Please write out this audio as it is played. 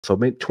So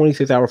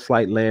 26-hour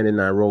flight, land in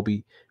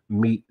Nairobi,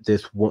 meet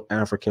this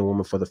African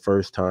woman for the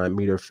first time,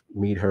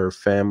 meet her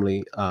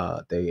family.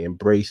 They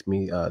embraced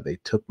me. They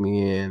took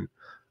me in.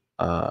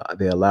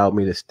 They allowed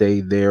me to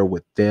stay there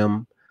with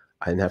them.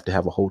 I didn't have to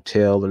have a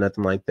hotel or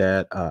nothing like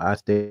that. I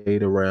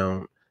stayed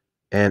around,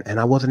 and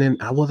I wasn't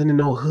in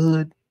no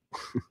hood.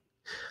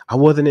 I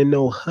wasn't in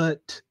no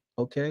hut.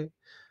 Okay.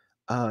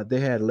 They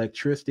had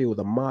electricity. It was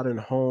a modern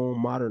home,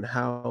 modern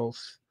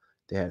house.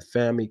 They had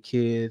family,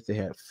 kids. They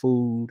had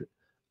food.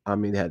 I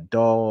mean, they had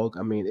dog.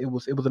 I mean, it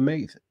was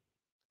amazing.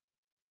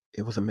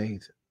 It was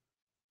amazing.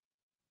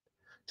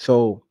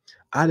 So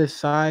I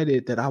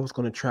decided that I was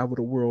going to travel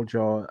the world,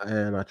 y'all,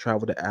 and I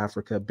traveled to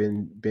Africa.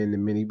 Been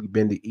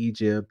to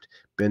Egypt,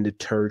 been to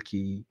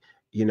Turkey.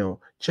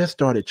 Just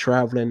started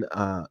traveling.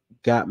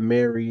 Got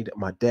married.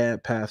 My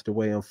dad passed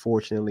away,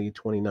 unfortunately,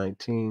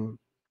 2019.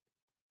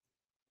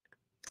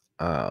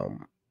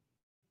 Um,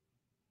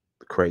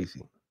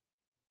 Crazy,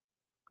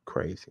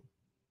 crazy,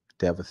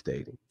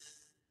 devastating,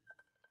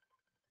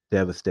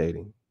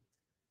 devastating.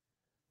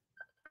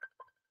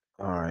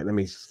 All right, let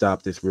me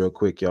stop this real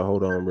quick, y'all.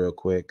 Hold on, real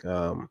quick.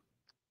 I'm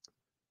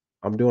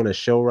doing a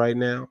show right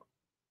now.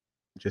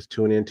 Just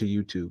tune into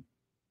YouTube.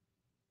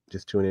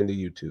 Just tune into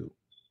YouTube.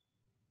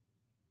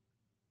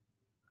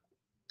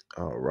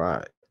 All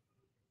right.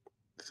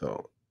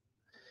 So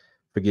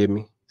forgive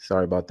me.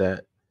 Sorry about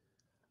that.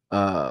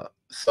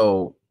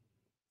 So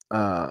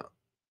uh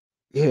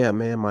yeah,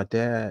 man, my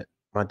dad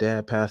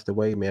passed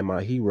away, man.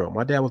 My hero.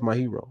 My dad was my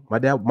hero. My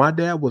dad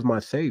was my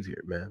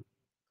savior, man.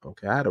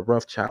 Okay. I had a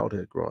rough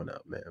childhood growing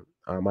up, man.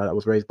 I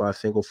was raised by a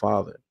single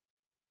father.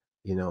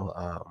 He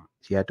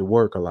had to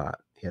work a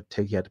lot. He had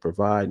to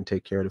provide and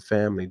take care of the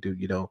family,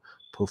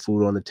 put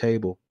food on the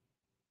table.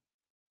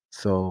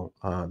 So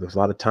there's a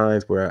lot of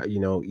times where,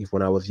 even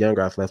when I was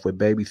younger, I was left with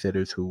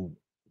babysitters who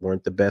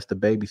weren't the best of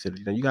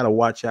babysitters. You got to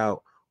watch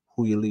out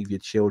who you leave your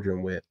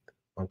children with.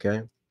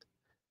 Okay.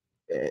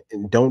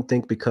 And don't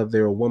think because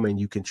they're a woman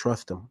you can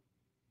trust them.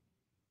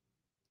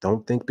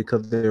 Don't think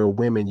because they're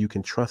women you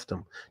can trust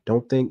them.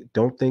 Don't think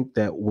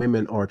that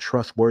women are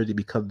trustworthy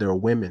because they're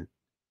women.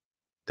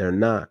 They're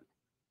not.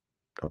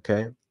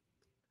 Okay.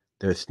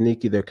 They're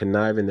sneaky. They're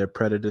conniving. They're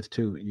predators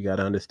too. You got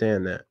to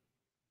understand that.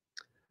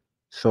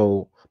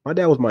 So my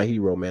dad was my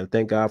hero, man.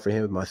 Thank God for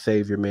him, my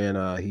savior,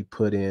 man. He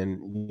put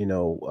in,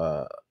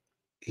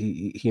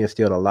 he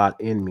instilled a lot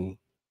in me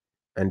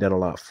and done a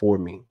lot for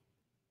me,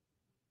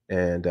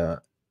 and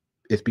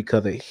it's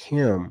because of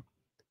him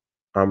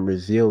I'm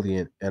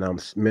resilient and I'm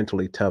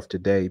mentally tough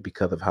today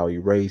because of how he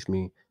raised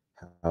me,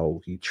 how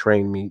he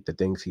trained me, the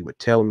things he would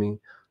tell me,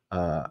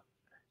 uh,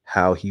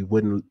 how he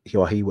would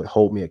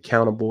hold me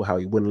accountable, how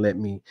he wouldn't let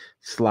me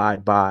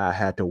slide by. I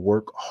had to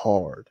work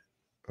hard.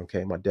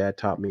 Okay, my dad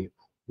taught me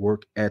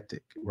work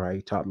ethic, right?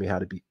 He taught me how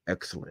to be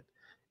excellent,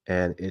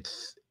 and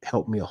it's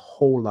helped me a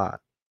whole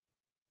lot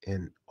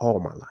in all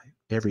my life,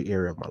 every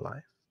area of my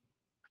life.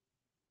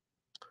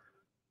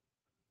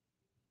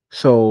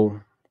 So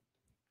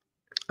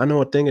I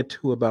know a thing or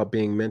two about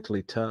being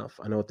mentally tough.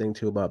 I know a thing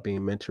too about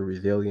being mentally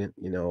resilient.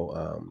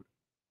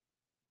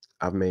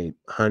 I've made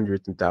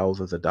hundreds and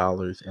thousands of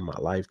dollars in my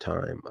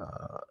lifetime.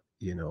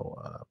 You know,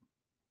 uh,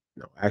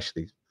 no,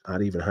 actually,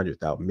 not even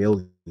 100,000,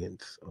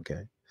 millions.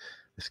 Okay,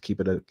 let's keep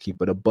it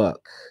a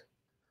buck.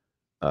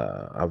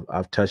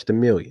 I've touched a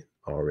million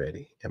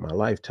already in my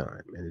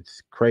lifetime, and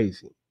it's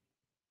crazy.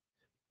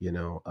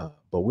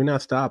 But we're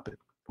not stopping.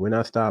 We're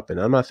not stopping.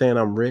 I'm not saying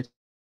I'm rich.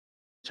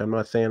 I'm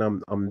not saying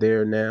I'm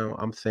there now.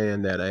 I'm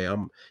saying that, hey,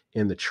 I'm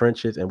in the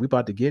trenches and we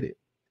about to get it.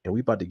 And we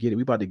about to get it.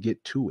 We about to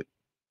get to it.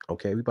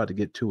 Okay, we about to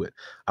get to it.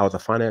 I was a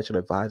financial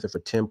advisor for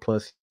 10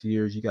 plus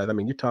years. You guys, I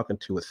mean, you're talking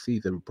to a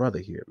seasoned brother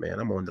here, man.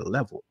 I'm on the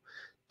level.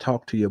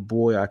 Talk to your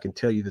boy. I can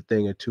tell you the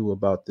thing or two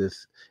about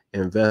this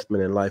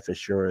investment in life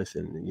insurance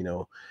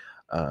and,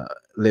 uh,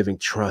 living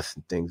trust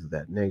and things of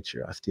that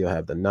nature. I still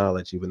have the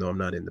knowledge, even though I'm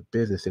not in the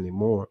business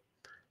anymore.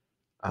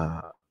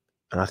 Uh,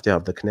 and I still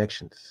have the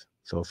connections.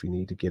 So if you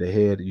need to get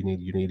ahead, you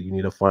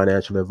need a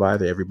financial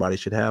advisor. Everybody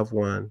should have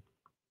one.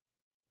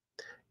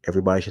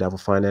 Everybody should have a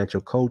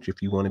financial coach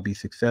if you want to be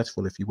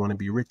successful, if you want to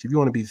be rich, if you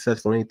want to be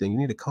successful in anything, you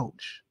need a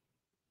coach,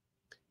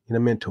 you need a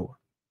mentor.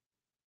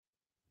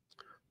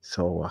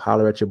 So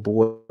holler at your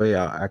boy.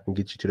 I can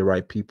get you to the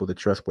right people, the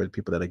trustworthy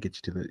people that'll get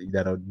you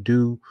that'll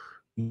do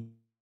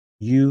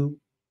you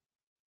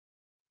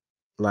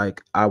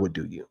like I would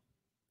do you.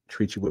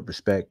 Treat you with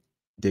respect,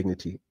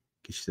 dignity,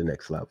 get you to the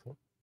next level.